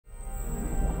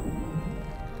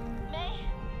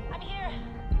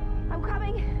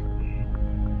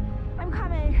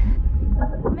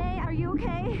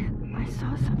okay? I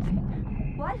saw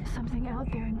something. What? Something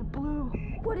out there in the blue.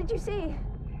 What did you see?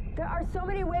 There are so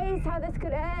many ways how this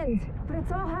could end, but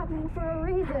it's all happening for a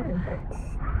reason.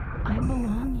 I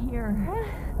belong here.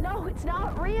 No, it's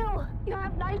not real. You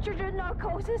have nitrogen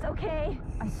narcosis, okay?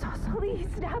 I saw something. Please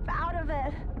snap out of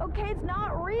it. Okay, it's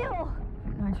not real.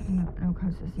 Nitrogen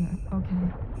narcosis, yeah.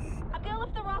 Okay. I'm gonna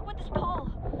lift the rock with this pole.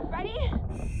 Ready?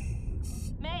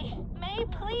 May,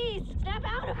 please snap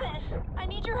out of it. I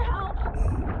need your help.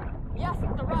 Yes,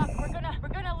 the rock. We're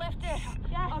gonna lift it.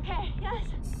 Yes. Okay. Yes.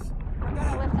 We're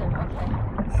gonna lift it. Okay.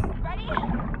 Ready?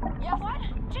 Yes. 1,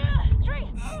 2, 3.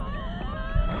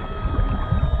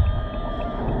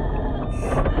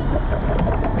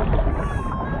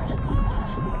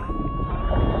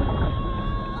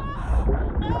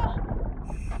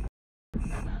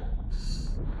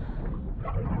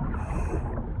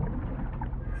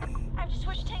 I have to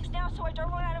switch tanks now so I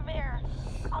don't run out of air.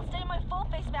 I'll stay in my full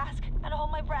face mask and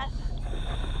hold my breath.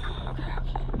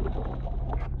 Okay.